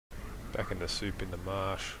Back in the soup in the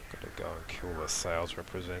marsh. Got to go and kill the sales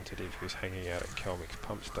representative who's hanging out at S.T.A.L.K.E.R's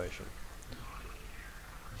pump station.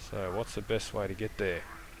 So what's the best way to get there?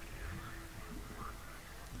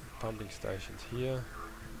 Pumping station's here.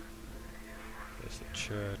 There's the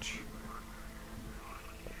church.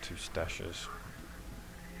 Got 2 stashes.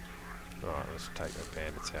 Alright, let's take the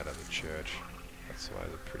bandits out of the church. That's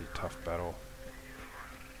always a pretty tough battle.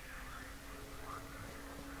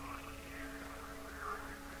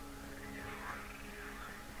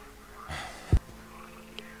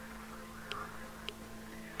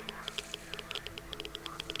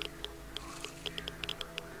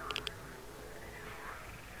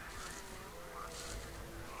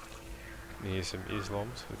 Near some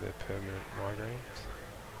Islams with their permanent migraines.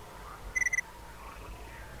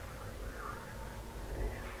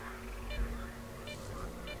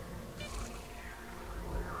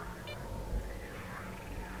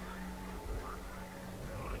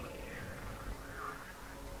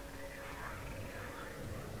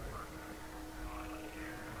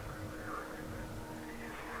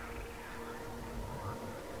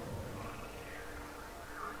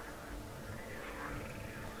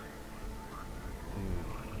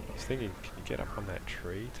 I was thinking, can you get up on that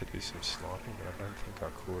tree to do some sniping, but I don't think I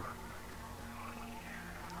could.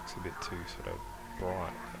 It's a bit too sort of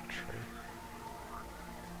bright, that tree.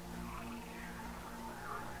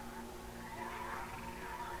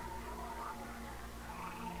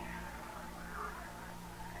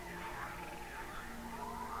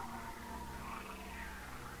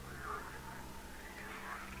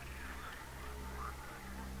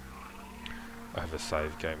 I have a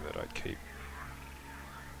save game that I keep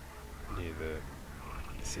near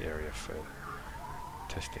this area for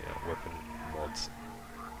testing out weapon mods,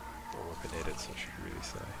 or weapon edits I should really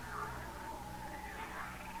say.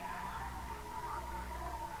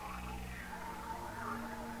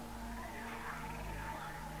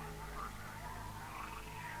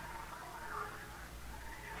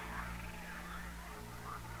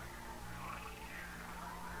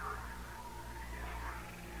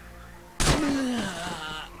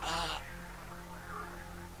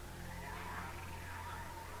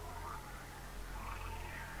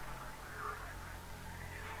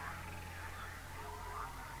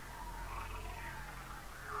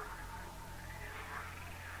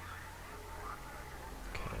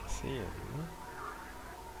 See anyone?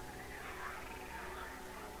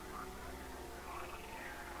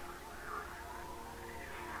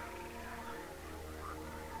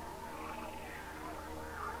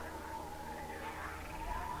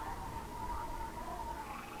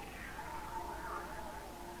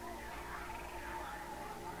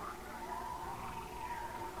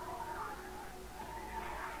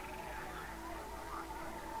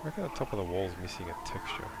 I reckon the top of the wall's missing a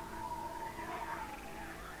texture.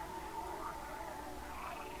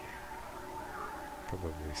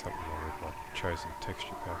 Probably something wrong with my chosen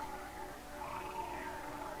texture pack.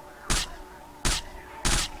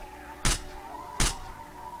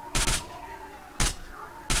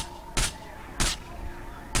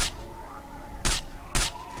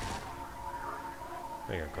 I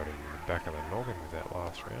think I got him in the back of the noggin with that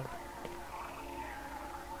last round.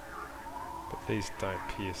 But these don't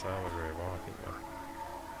pierce armor very well. I think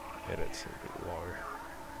my edit's a bit low.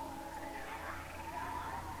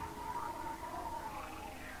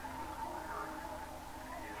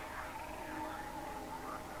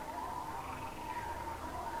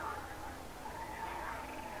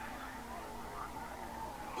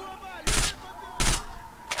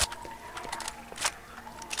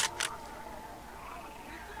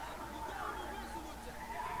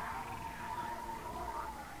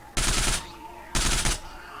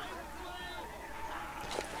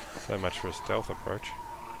 So much for a stealth approach.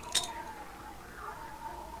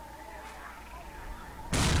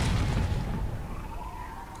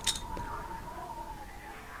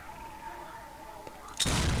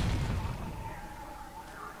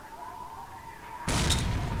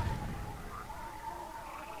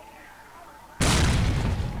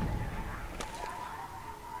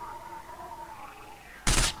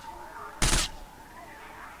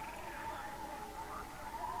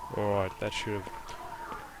 Alright, that should have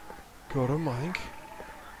got him, I think.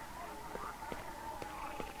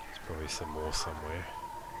 There's probably some more somewhere.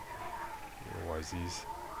 There always is.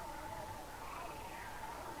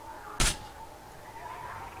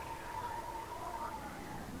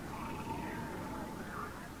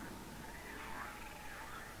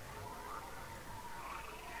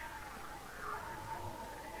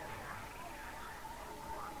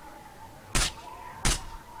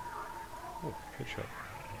 Oh, headshot.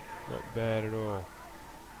 Not bad at all.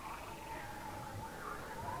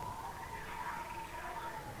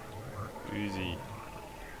 Uzi.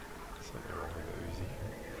 Something wrong with the Uzi.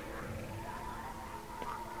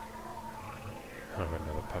 I've got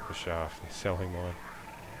another pupper shaft. They're selling mine.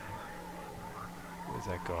 Where's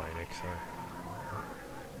that guy in EXO?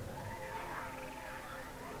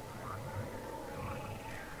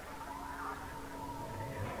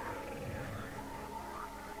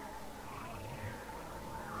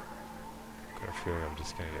 Got a feeling I'm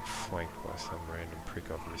just going to get flanked by some random prick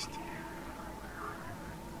I've missed.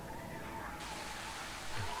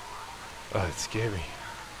 Oh, it scared me.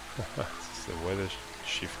 It's just the weather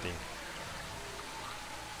shifting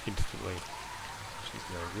instantly, which is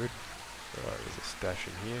no good. Right, there's a stash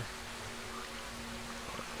in here.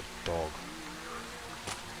 A dog.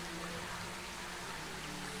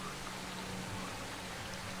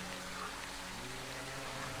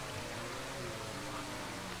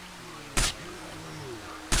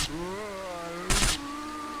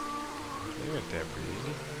 They went down pretty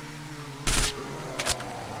easy.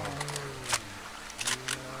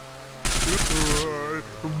 If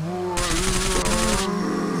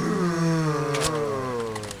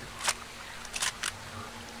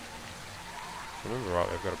I remember right,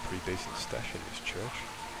 they've got a pretty decent stash in this church.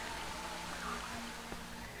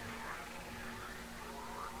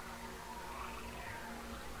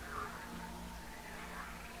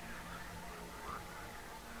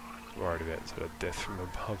 Worried about sort of death from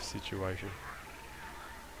above situation.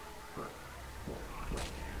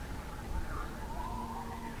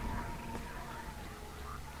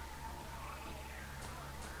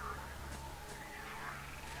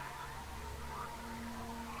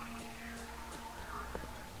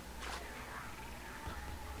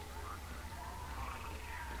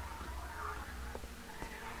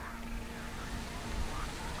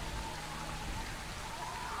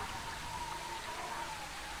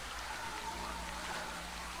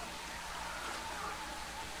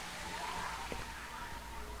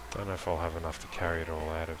 Don't know if I'll have enough to carry it all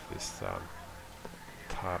out of this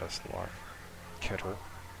TARDIS-like kettle.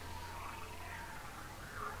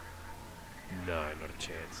 No, not a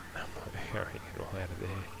chance. I'm not carrying it all out of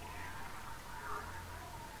there.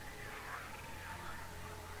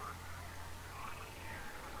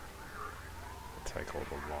 I'll take all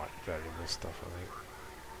the light, valuable stuff, I think.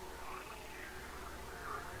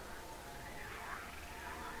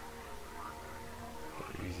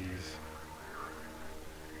 Uzis.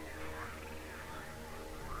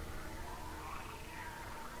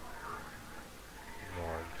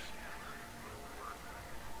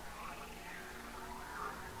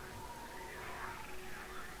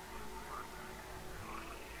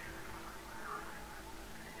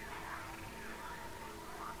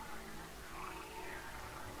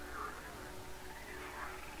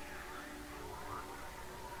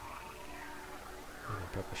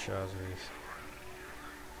 Pepper Shazries.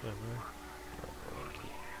 Oh no. Oh, lucky.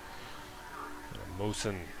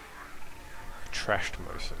 Mosin. Trashed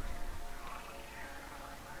Mosin.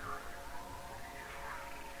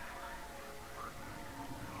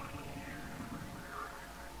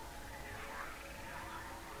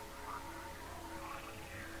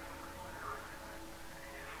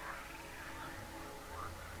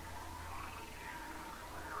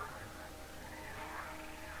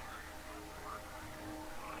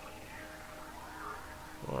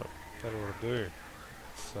 Right, that ought to do.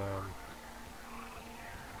 Let's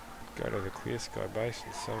go to the Clear Sky base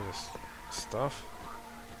and sell this stuff.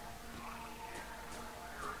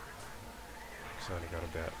 It's only got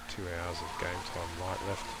about 2 hours of game time light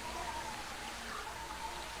left.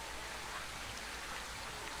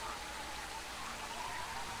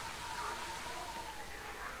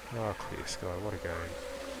 Oh, Clear Sky, what a game.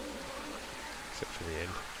 Except for the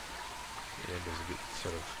end. The end was a bit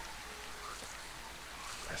sort of...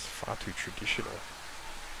 That's far too traditional.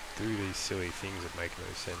 Do these silly things that make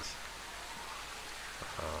no sense.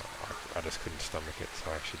 I just couldn't stomach it,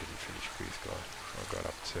 so I actually didn't finish Clear Sky. I got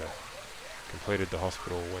up to... completed the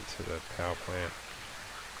hospital, went to the power plant,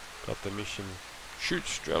 got the mission, shoot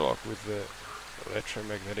STALKER with the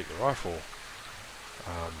electromagnetic rifle.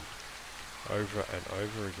 Over and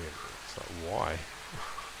over again. It's like, why?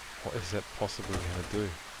 What is that possibly going to do?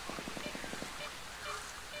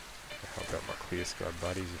 I'll help out my Clear Sky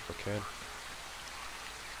buddies if I can.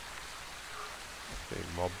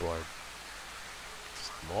 Being mobbed by...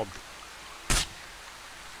 just mobbed.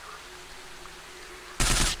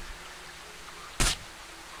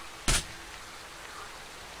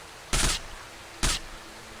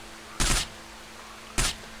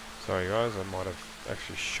 Sorry guys, I might have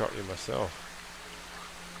actually shot you myself.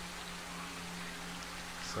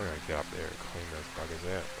 So I'm going to get up there and clean those buggers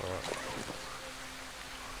out. Alright.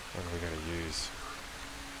 What are we going to use?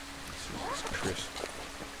 It's crisp.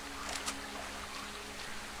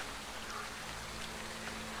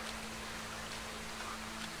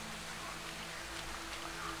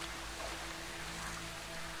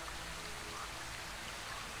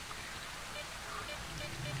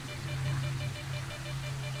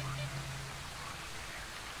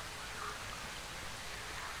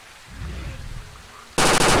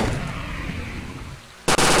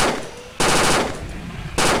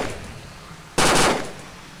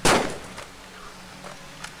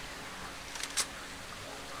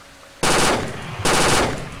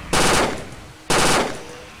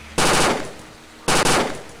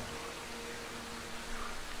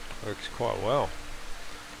 Works quite well.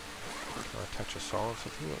 Can I attach a silencer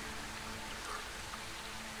to it?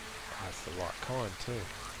 Oh, it's the right kind too.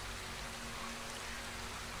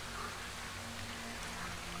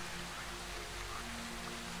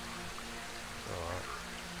 Alright.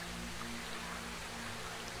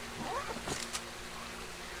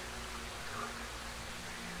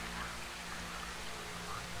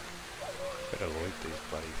 Better loot these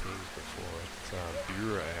bloody things before it's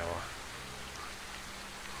Bureau hour.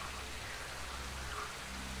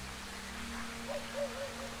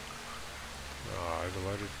 Oh,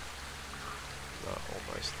 overloaded. No,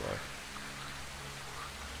 almost though.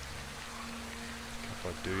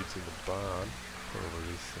 Couple of dudes in the barn.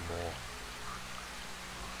 Probably some more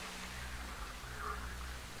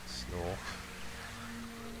snorks.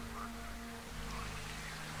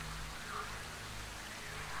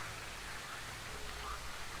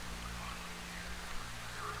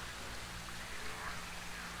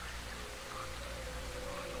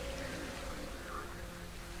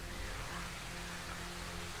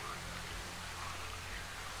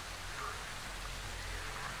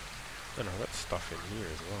 And I've got stuff in here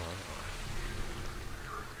as well, haven't I?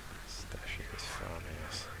 Stash at this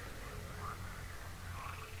farmhouse.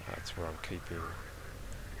 That's where I'm keeping.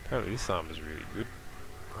 Apparently this arm is really good.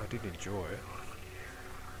 I did enjoy it.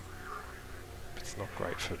 But it's not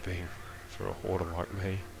great for a hoarder like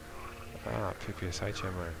me. Ah, PPSH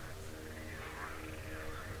ammo.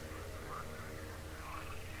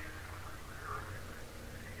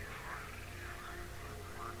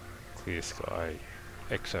 Clear Sky.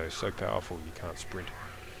 Exo is so powerful you can't sprint.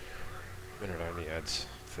 And it only adds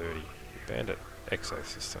 30. The Bandit Exo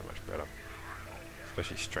is just so much better.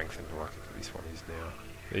 Especially strengthened like this one is now.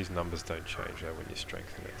 These numbers don't change though when you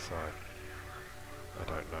strengthen it, so I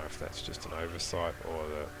don't know if that's just an oversight or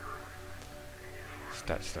the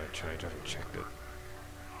stats don't change. I haven't checked it.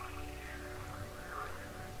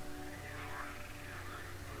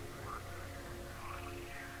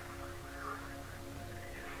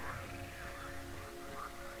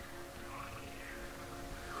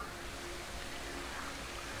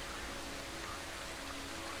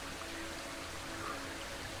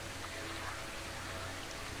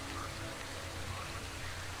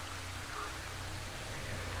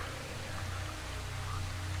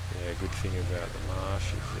 Yeah, good thing about the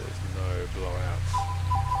Marsh is there's no blowouts.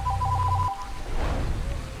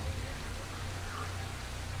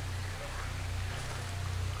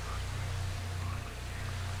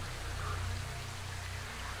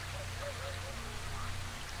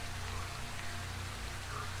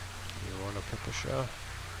 You want a pepper shower?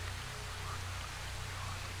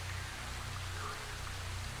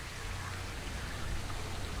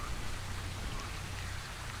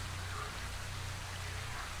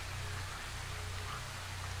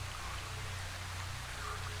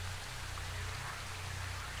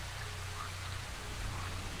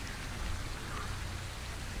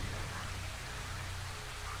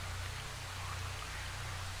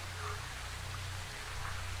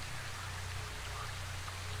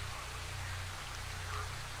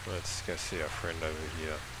 Let's go see our friend over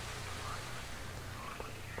here.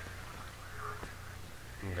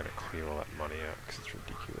 I'm gonna clear all that money out because it's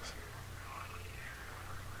ridiculous.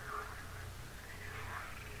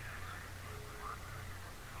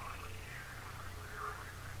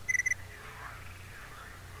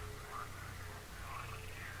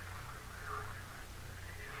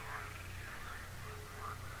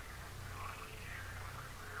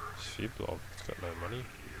 Blob, it's got no money.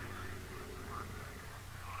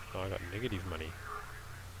 Oh, I got negative money.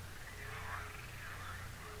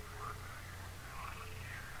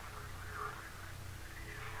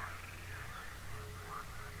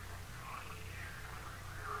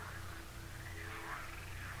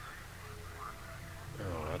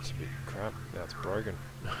 Oh, that's a bit crap. Now it's broken.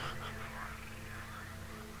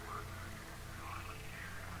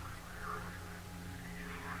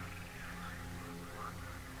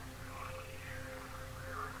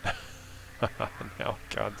 Now I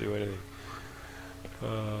can't do anything. Oh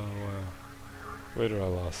wow. Where did I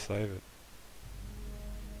last save it?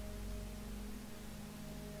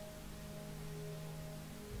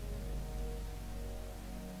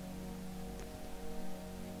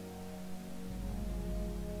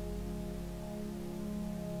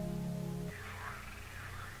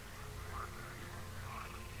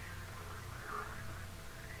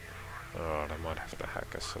 Alright, I might have to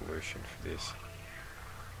hack a solution for this.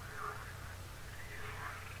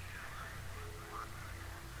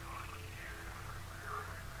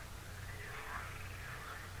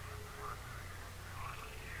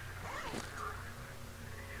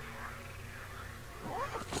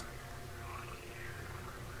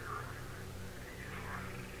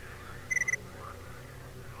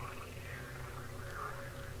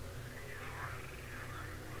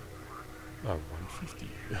 Oh, 150.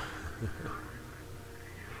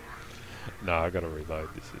 No, I gotta reload.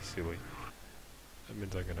 This is silly. That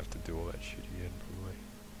means I'm gonna have to do all that shit again, probably.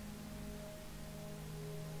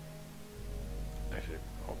 Actually,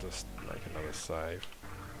 I'll just make another save.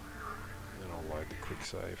 And then I'll load the quick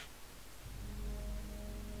save.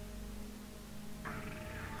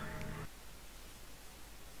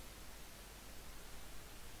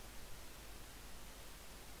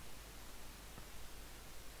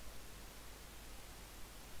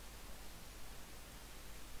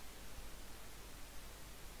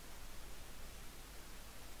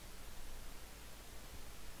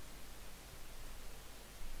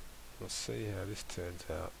 Let's see how this turns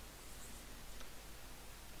out.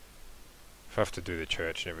 If I have to do the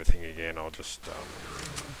church and everything again, I'll just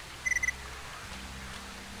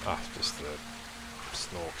just the snorks.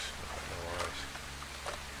 No worries.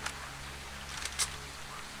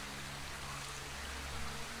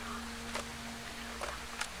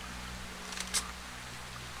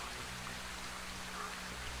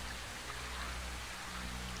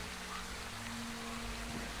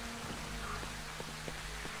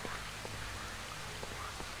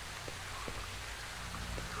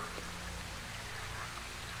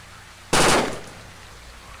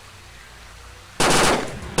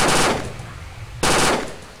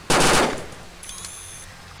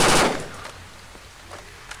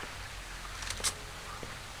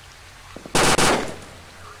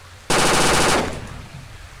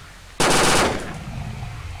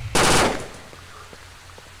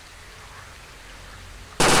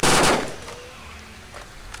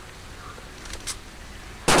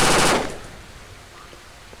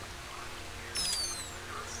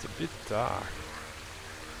 It's a bit dark.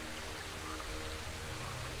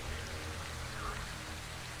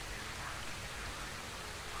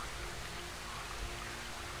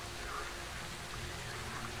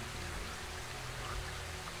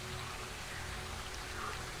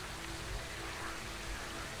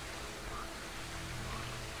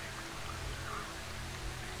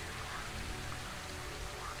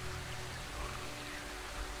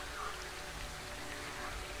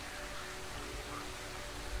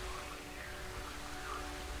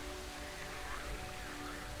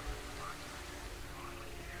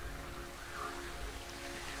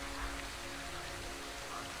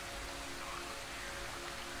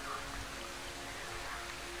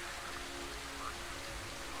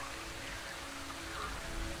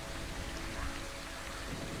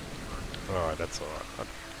 Alright, that's alright. I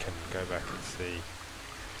can go back and see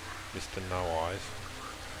Mr. No Eyes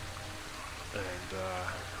and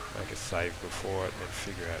make a save before it and then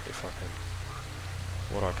figure out if I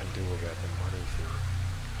can, what I can do about the money thing.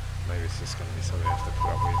 Maybe it's just going to be something I have to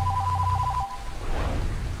put up with.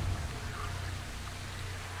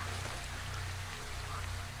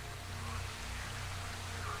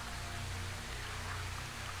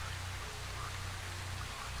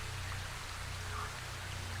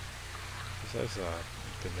 Those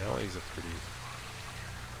Denali's are pretty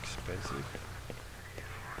expensive.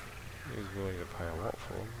 He was willing to pay a lot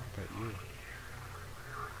for them. What about you?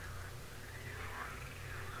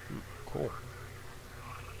 Cool.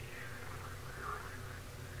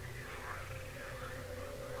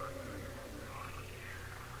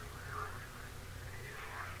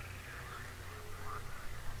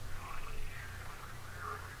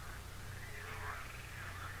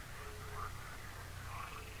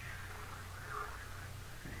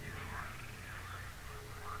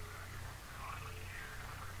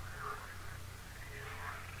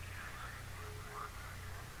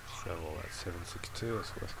 Sell all that 762,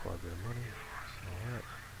 that's worth quite a bit of money. Sell that.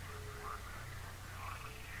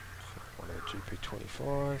 One of the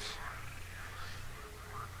GP25s.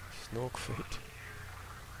 Snork feet.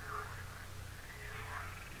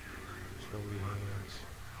 Zombie hands.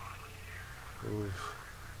 Hooves.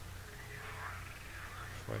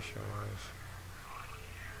 Flash eyes.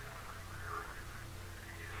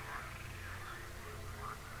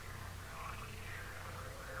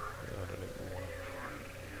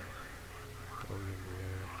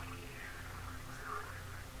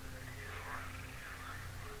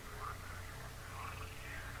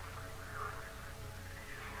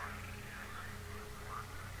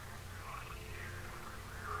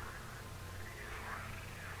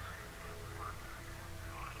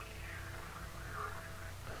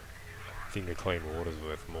 think the clean water's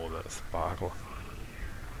worth more than a sparkler.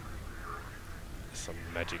 Some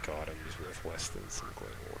magic items worth less than some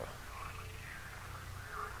clean water.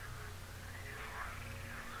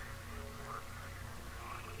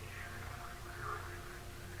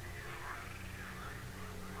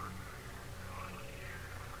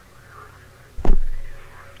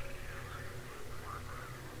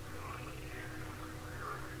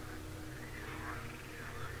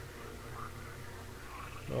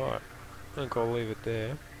 Alright, I think I'll leave it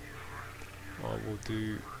there. I will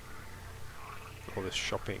do all this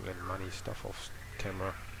shopping and money stuff off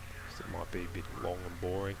camera, so it might be a bit long and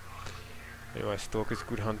boring. Anyway, Stalkers,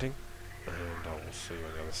 good hunting, and I will see you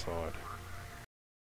on the other side.